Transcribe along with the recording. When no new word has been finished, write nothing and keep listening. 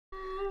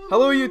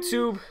Hello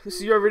YouTube, this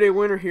is your everyday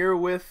winner here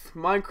with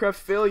Minecraft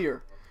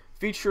Failure,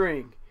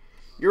 featuring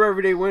your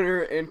everyday winner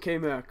and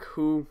Kmac,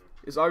 who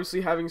is obviously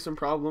having some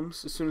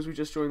problems as soon as we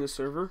just joined the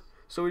server,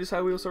 so we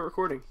decided we will start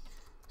recording.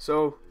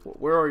 So,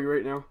 where are you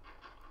right now?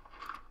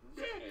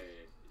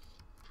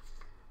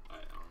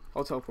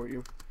 I'll teleport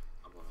you.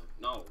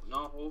 No.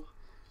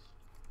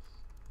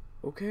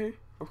 Okay.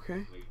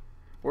 Wait,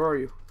 Where are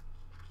you?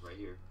 right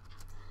here.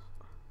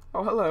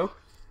 Oh, hello.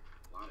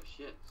 A lot of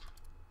shit.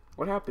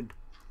 What happened?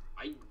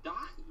 I died.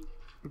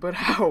 But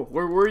how?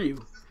 Where were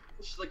you?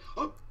 It's just like,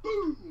 oh,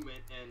 boom,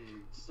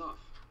 and stuff.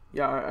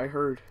 Yeah, I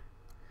heard.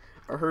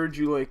 I heard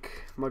you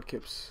like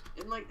mudkips.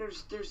 And like,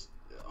 there's,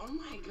 oh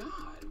my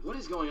god, what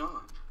is going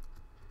on?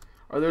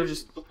 Are there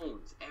There's just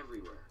bones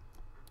everywhere.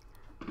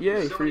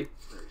 yay, So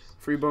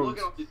free bones. Look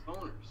at all these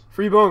boners.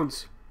 Free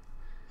bones.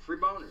 Free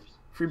boners.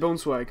 Free bone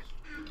swag.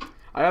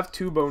 I have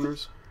 2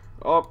 boners.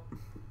 Oh,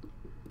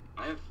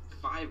 I have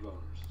 5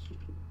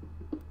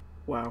 boners.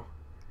 wow.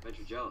 Bet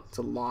you're jealous. It's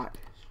a lot.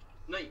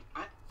 No,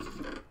 I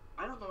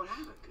don't know what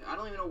happened. I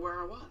don't even know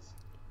where I was.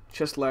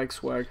 Chest lag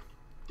swag.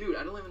 Dude,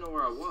 I don't even know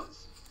where I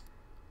was.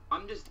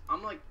 I'm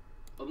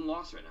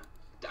lost right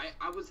now.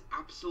 I was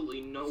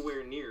absolutely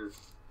nowhere near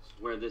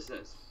where this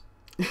is.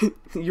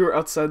 You were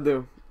outside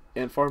the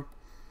ant farm?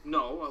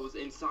 No, I was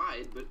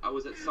inside, but I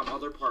was at some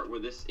other part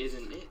where this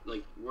isn't it.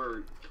 Like,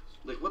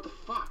 what the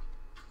fuck?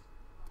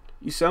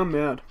 You sound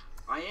mad.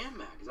 I am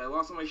mad, because I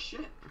lost all my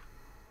shit.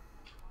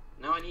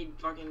 Now I need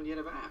fucking get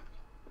it back.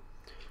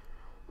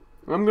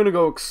 I'm gonna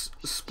go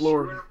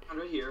explore.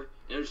 Right here,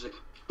 and it was just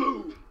like,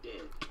 boom,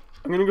 dead.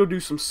 I'm gonna go do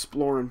some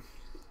exploring.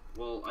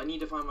 Well, I need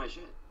to find my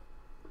shit.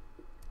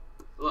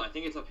 Look, I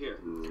think it's up here.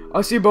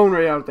 I see a bone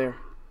right out there.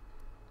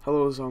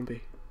 Hello,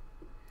 zombie.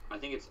 I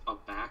think it's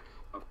up back.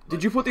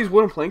 Did you put these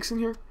wooden planks in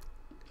here?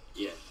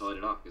 Yeah, to light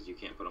it off, because you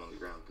can't put them on the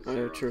ground. Oh,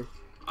 yeah, true.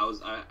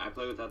 I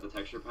played without the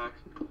texture pack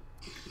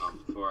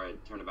before I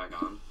turned it back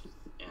on,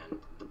 and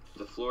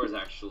the floor is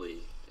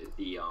actually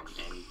the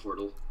end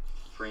portal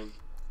frame.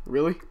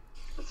 Really?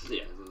 That's what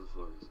the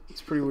floor is.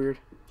 It's pretty weird.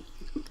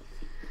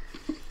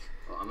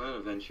 Well, I'm gonna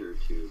venture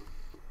to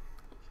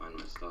find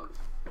my stuff.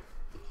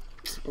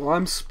 Well,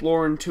 I'm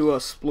exploring to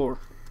explore.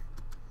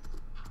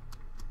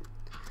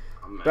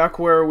 Back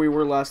where we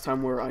were last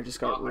time, where I just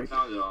got raped. I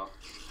found it all.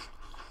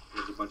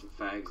 There's a bunch of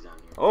fags down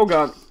here. Oh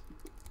god.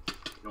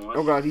 You know what?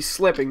 Oh god, he's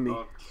slapping me.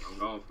 Oh, I'm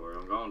going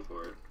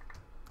for it.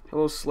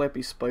 Hello,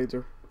 Slappy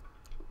Spider.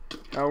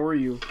 How are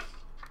you?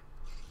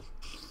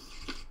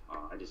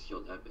 Oh, I just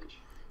killed that bitch.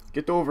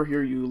 Get over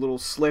here, you little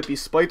Slappy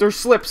Spider.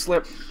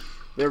 Slip.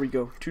 There we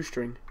go. 2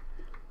 string.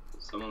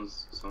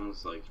 Someone's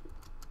like...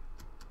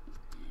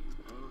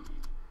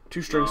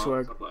 2 string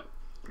swag.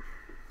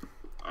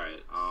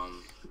 Alright,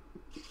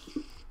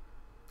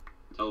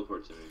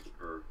 teleport to me,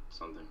 or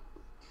something.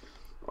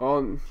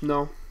 Oh,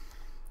 no.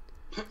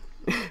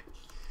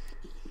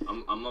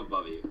 I'm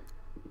above you.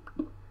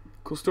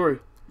 Cool story.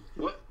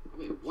 What?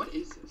 Wait, what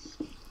is this?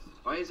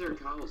 Why is there a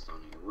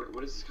cobblestone here?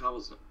 What is this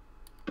cobblestone?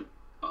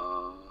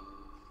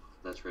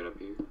 That's right up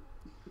here.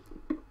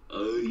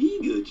 Oh, he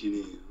got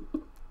you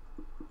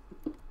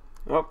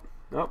now.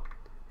 Oh.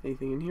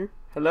 Anything in here?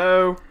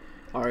 Hello?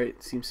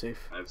 Alright, seems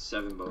safe. I have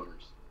 7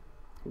 boners.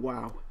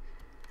 Wow.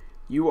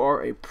 You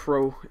are a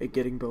pro at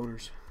getting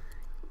boners.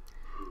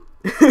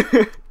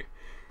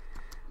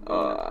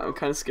 I'm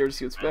kind of scared to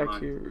see what's back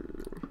here.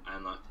 I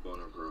unlocked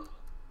boner bro.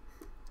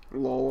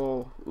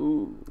 Lol.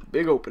 Ooh,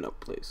 big open up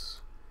place.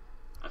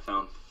 I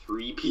found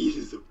 3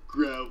 pieces of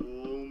gravel.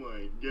 Oh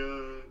my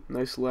god.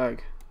 Nice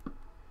lag.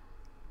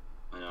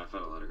 I know, I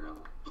found a lot of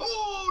gravel.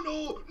 Oh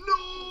no!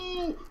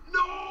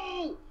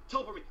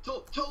 Teleport me!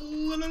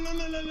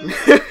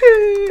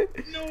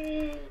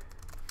 No!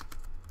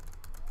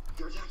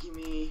 You're attacking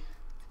me.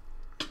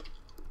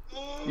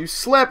 Oh. You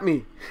slapped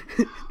me.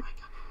 Oh my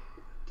god.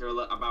 They're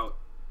about.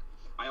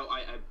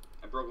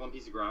 I broke 1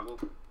 piece of gravel,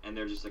 and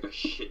they're just like a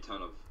shit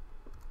ton of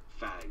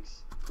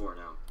fags pouring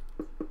out.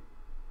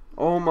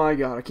 Oh my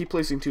god, I keep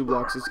placing 2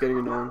 blocks, it's getting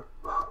annoying.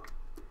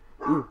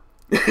 Ooh.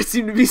 There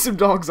seem to be some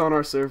dogs on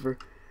our server.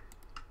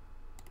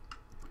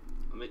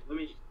 Let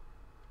me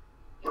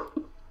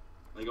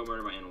go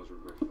murder my animals real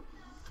quick.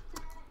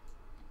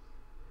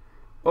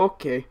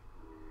 Okay.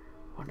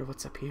 Wonder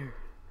what's up here.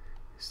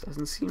 This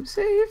doesn't seem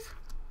safe.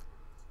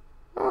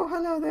 Oh,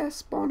 hello there,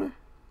 spawner.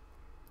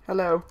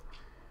 Hello.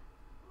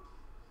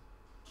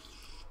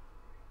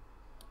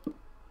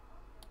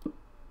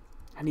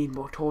 I need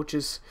more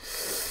torches.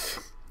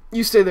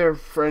 You stay there,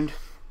 friend.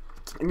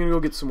 I'm gonna go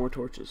get some more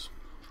torches.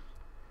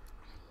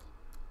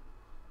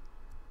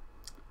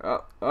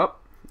 Up.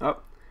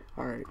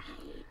 Alright.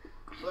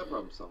 That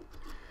problem solved.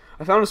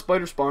 I found a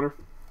spider spawner.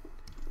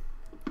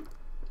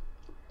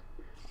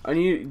 Do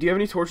you have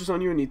any torches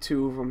on you? I need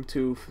 2 of them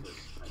too.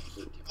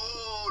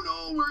 Oh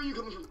no, where are you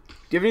coming from? Do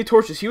you have any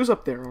torches? He was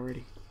up there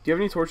already. Do you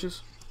have any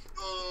torches?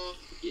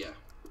 Yeah.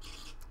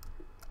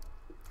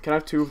 Can I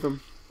have 2 of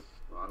them?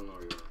 Well, I don't know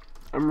where you are.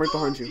 I'm right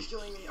behind you. He's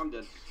killing me. I'm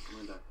dead. I'm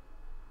gonna die.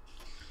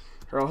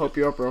 Here, I'll help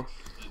you up, bro.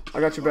 I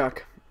got your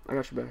back.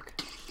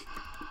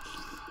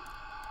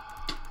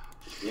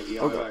 Yep, you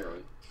got my back,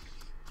 right?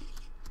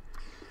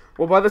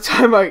 Well, by the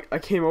time I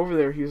came over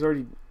there, he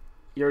already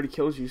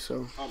killed you.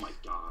 So. Oh my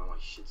god! All my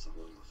shit's all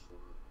over the floor.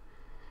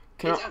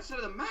 Can It's outside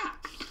of the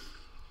map.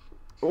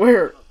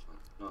 Where?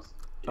 No, it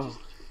Oh.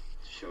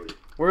 just showed it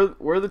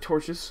Where are the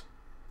torches?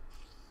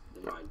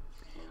 in my hand.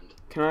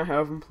 Can I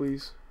have them,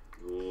 please?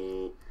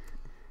 Oh,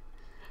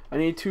 I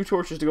need 2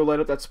 torches to go light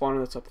up that spawner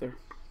that's up there.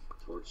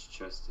 torch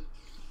chest.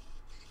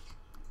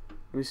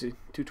 Let me see.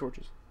 2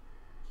 torches.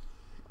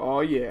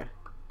 Oh, yeah.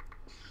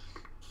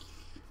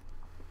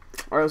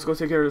 Alright, let's go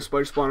take care of the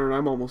spider spawner, and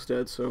I'm almost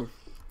dead, so...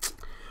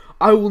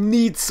 I will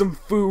need some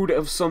food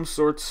of some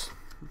sorts.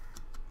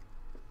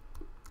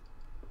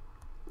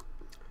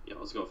 Yeah,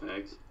 let's go,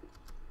 fags.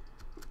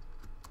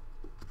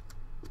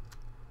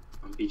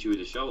 I'll beat you with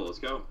a shovel. Let's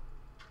go.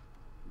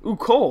 Ooh,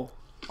 coal!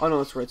 Oh, no,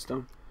 that's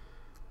redstone.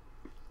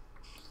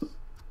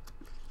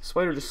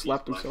 Spider just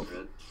slapped himself.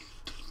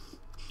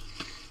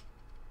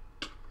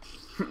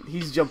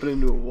 He's jumping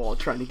into a wall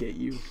trying to get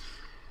you.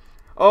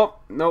 Oh,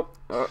 nope.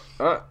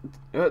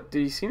 Did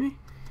he see me?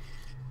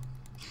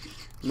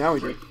 Now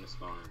he did.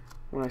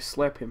 When I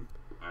slap him.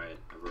 Alright,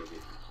 I broke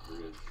it. We're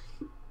good.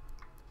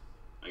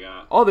 I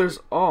got... Oh, there's...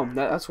 Oh,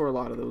 that's where a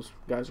lot of those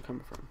guys are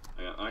coming from.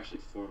 I got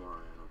actually 4 more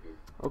iron over here.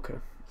 Okay.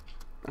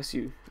 I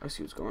see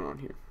what's going on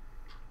here.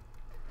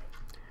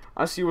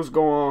 I see what's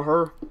going on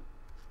here.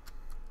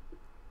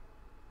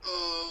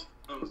 Oh,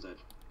 I'm almost dead.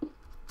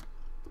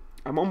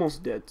 I'm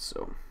almost dead,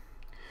 so...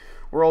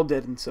 We're all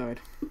dead inside.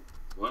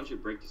 Why don't you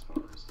break the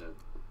spawner instead?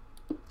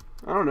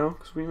 I don't know,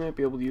 because we might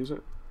be able to use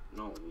it.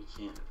 No, we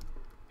can't.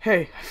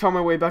 Hey, I found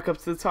my way back up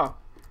to the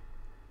top.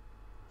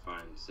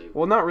 Fine, save.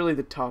 Well, not really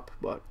the top,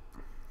 but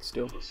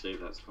still. We'll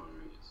save that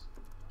spawner, I guess.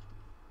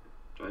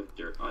 Do I have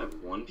dirt? I have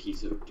 1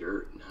 piece of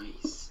dirt.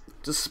 Nice.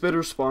 It's a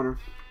spitter spawner.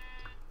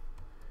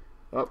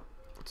 Oh,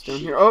 what's down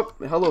here? Oh,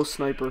 hello,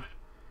 sniper.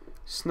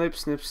 Snip,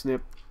 snip,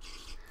 snip.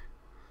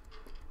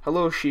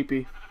 Hello,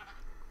 sheepy.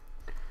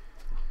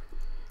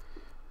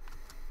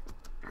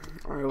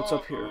 Alright, what's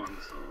up here?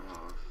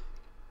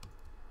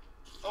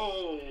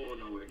 Oh,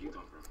 no, where'd you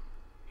come from?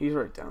 He's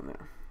right down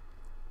there.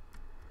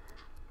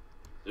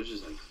 There's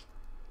just, like,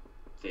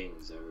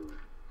 things everywhere.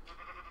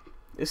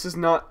 This is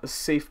not a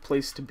safe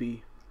place to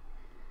be.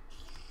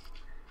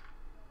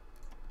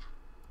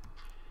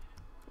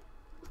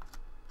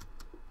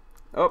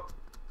 Oh.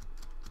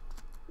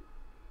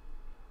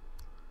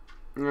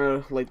 I'm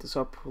gonna light this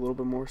up a little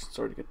bit more since it's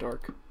starting to get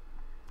dark.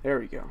 There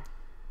we go.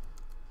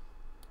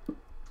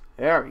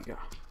 There we go.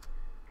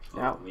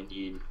 Now we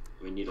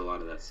need a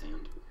lot of that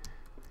sand.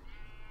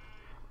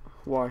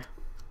 Why?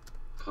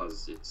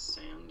 Cause it's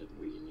sand and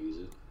we can use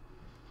it.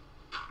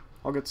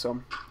 I'll get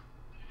some.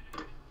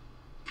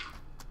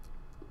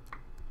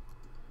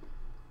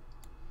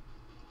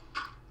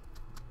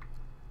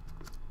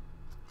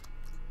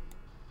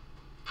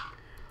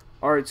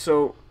 Alright,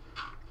 so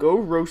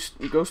go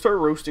start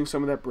roasting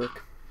some of that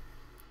brick.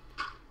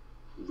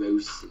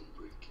 Roasting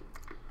brick.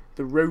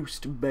 The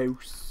roast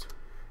bouse.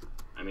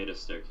 I made a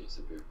staircase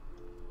up here.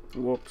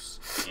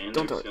 Whoops. And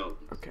Don't do there's it.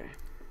 skeletons. Okay.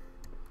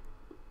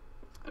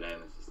 But I have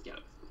a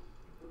skeleton.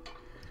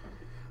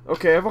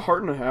 Okay, I have a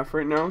heart and a half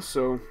right now,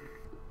 so...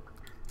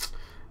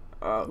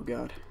 Oh,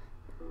 God.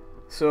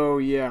 So,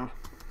 yeah.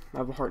 I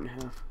have a heart and a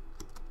half.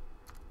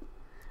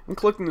 I'm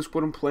collecting this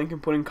wooden plank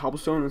and putting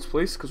cobblestone in its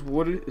place, because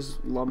wood is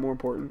a lot more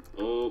important.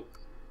 Oh.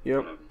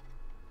 Yep.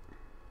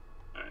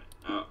 Alright.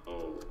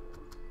 Uh-oh.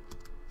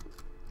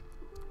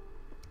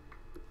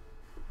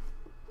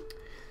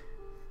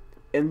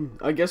 And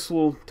I guess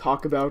we'll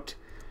talk about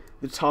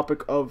the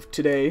topic of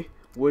today,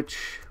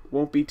 which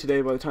won't be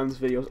today by the time this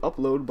video is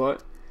uploaded,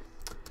 but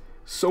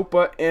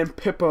Sopa and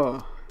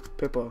Pippa.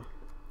 Pippa.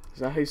 Is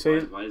that how you say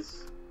it? Why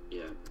is,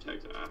 yeah,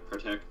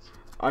 protect.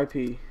 IP.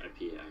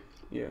 IP Act.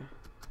 Yeah.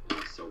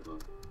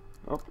 Sopa.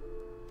 Oh.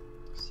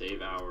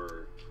 Save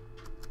our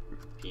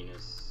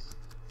penis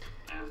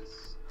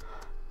ass.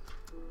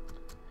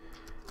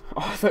 Oh,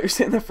 I thought you were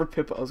saying that for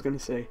Pippa. I was gonna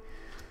say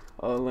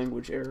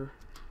language error.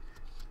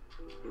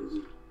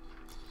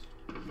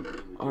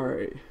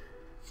 Alright.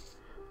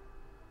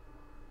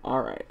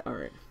 Alright.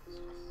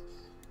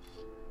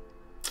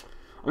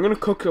 I'm gonna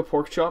cook a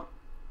pork chop.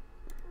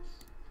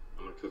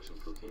 I'm gonna cook some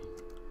cocaine.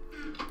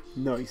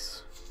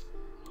 Nice.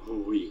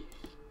 Oh, yeah.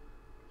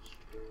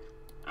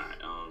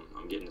 Alright,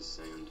 I'm getting the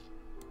sand.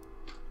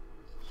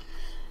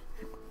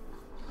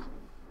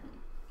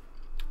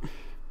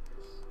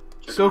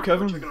 So,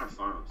 Kevin, checking our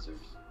farm upstairs.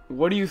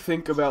 What do you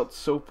think about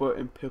Sopa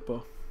and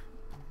Pippa?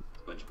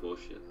 Bunch of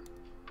bullshit.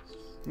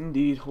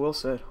 Indeed, well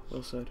said,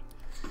 well said.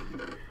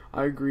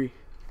 I agree.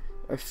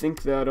 I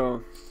think that,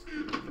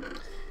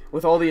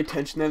 with all the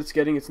attention that it's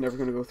getting, it's never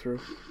gonna go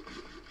through.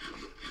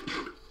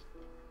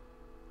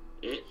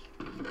 It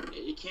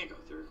can't go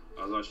through.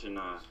 I was watching,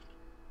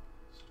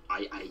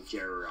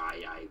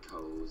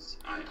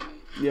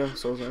 Yeah,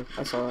 so was I.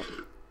 I saw that.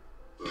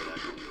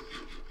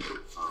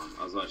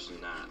 I was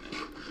watching that,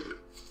 and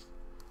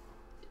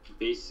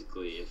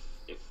basically,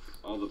 if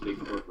all the big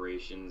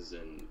corporations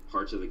and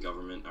parts of the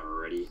government are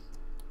already